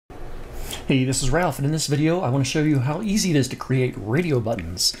Hey, this is Ralph, and in this video I want to show you how easy it is to create radio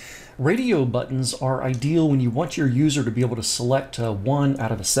buttons. Radio buttons are ideal when you want your user to be able to select one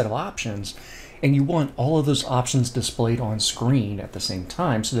out of a set of options, and you want all of those options displayed on screen at the same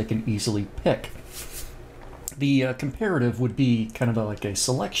time so they can easily pick. The comparative would be kind of like a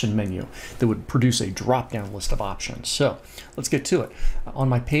selection menu that would produce a drop-down list of options. So let's get to it. On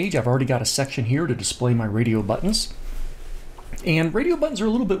my page, I've already got a section here to display my radio buttons. And radio buttons are a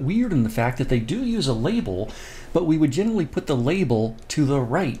little bit weird in the fact that they do use a label, but we would generally put the label to the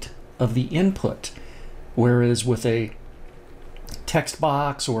right of the input. Whereas with a text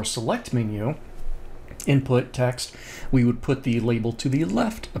box or a select menu, input text, we would put the label to the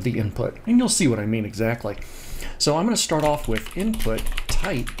left of the input. And you'll see what I mean exactly. So I'm going to start off with input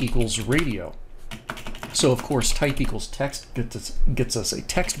type equals radio. So of course type equals text gets us a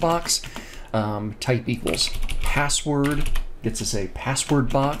text box. Type equals password gets us a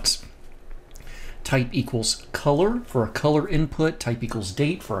password box. Type equals color for a color input. Type equals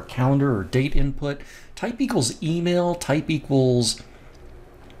date for a calendar or date input. Type equals email. Type equals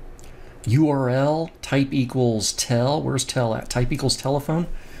URL. Type equals tel. Where's tel at? Type equals telephone.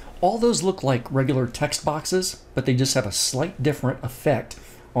 All those look like regular text boxes, but they just have a slight different effect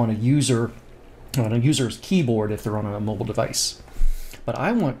on a user's keyboard if they're on a mobile device. But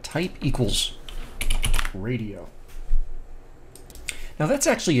I want type equals radio. Now that's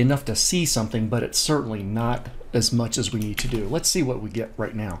actually enough to see something, but it's certainly not as much as we need to do. Let's see what we get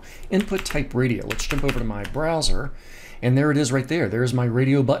right now. Input type radio. Let's jump over to my browser, and there it is right there. There's my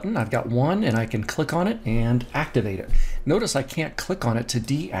radio button. I've got one, and I can click on it and activate it. Notice I can't click on it to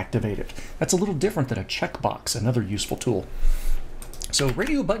deactivate it. That's a little different than a checkbox, another useful tool. So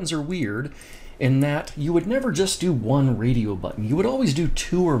radio buttons are weird in that you would never just do one radio button. You would always do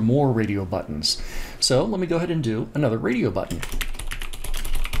two or more radio buttons. So let me go ahead and do another radio button.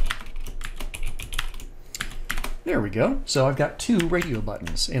 There we go. So I've got two radio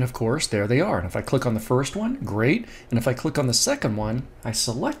buttons, and of course there they are. And if I click on the first one, great. And if I click on the second one, I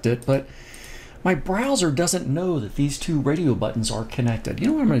select it, but my browser doesn't know that these two radio buttons are connected. You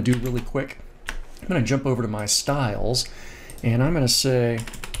know what I'm going to do really quick? I'm going to jump over to my styles, and I'm going to say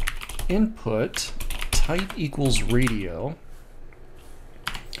input type equals radio,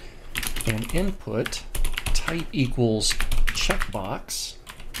 and input type equals checkbox.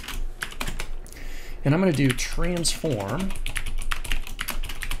 And I'm going to do transform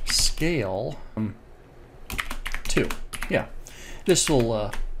scale 2. Yeah, this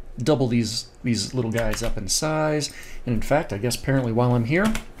will double these little guys up in size. And in fact, I guess apparently while I'm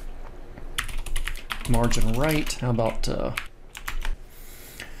here, margin right. How about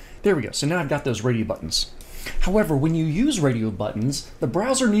there we go. So now I've got those radio buttons. However, when you use radio buttons, the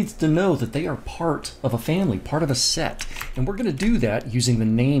browser needs to know that they are part of a family, part of a set. And we're going to do that using the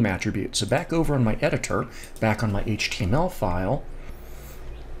name attribute. So back over on my editor, back on my HTML file,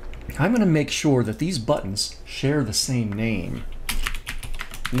 I'm going to make sure that these buttons share the same name.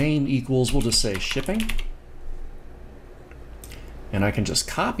 Name equals, we'll just say shipping. And I can just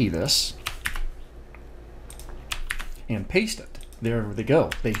copy this and paste it. There they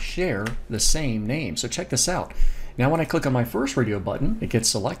go. They share the same name. So check this out. Now when I click on my first radio button, it gets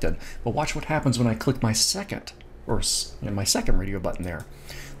selected. But watch what happens when I click my second, or my second radio button there.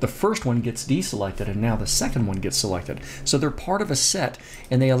 The first one gets deselected, and now the second one gets selected. So they're part of a set,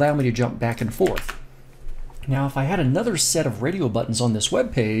 and they allow me to jump back and forth. Now if I had another set of radio buttons on this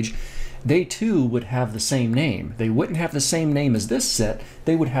web page, they too would have the same name. They wouldn't have the same name as this set,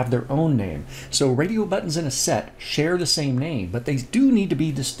 they would have their own name. So radio buttons in a set share the same name, but they do need to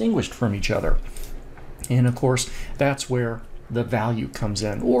be distinguished from each other. And of course, that's where the value comes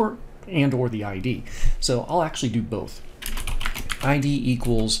in, or the ID. So I'll actually do both. ID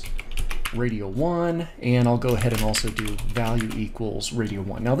equals radio 1, and I'll go ahead and also do value equals radio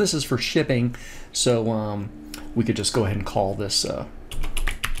 1. Now this is for shipping, so we could just go ahead and call this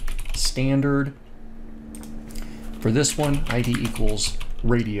standard. For this one, ID equals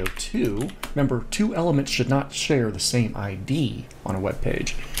radio 2. Remember, two elements should not share the same ID on a web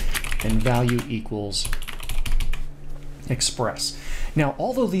page. And value equals express. Now,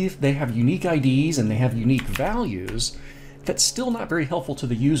 although they have unique IDs and they have unique values, that's still not very helpful to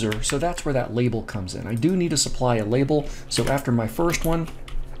the user, so that's where that label comes in. I do need to supply a label, so after my first one,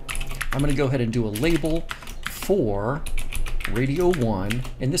 I'm going to go ahead and do a label for radio 1,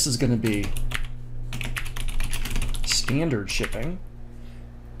 and this is going to be standard shipping.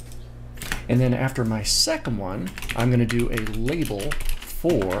 And then after my second one, I'm going to do a label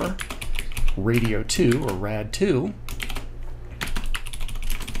for radio 2, or rad 2,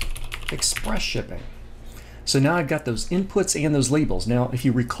 express shipping. So now I've got those inputs and those labels. Now, if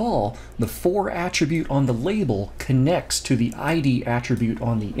you recall, the for attribute on the label connects to the ID attribute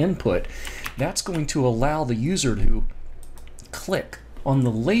on the input. That's going to allow the user to click on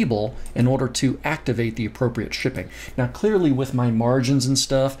the label in order to activate the appropriate shipping. Now, clearly with my margins and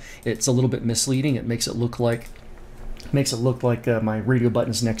stuff, it's a little bit misleading. It makes it look like my radio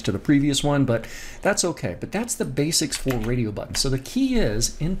button is next to the previous one, but that's okay. But that's the basics for radio buttons. So the key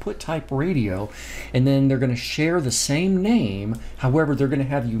is input type radio, and then they're going to share the same name. However, they're going to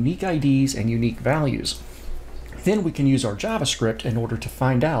have unique IDs and unique values. Then we can use our JavaScript in order to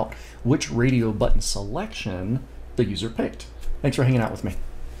find out which radio button selection the user picked. Thanks for hanging out with me.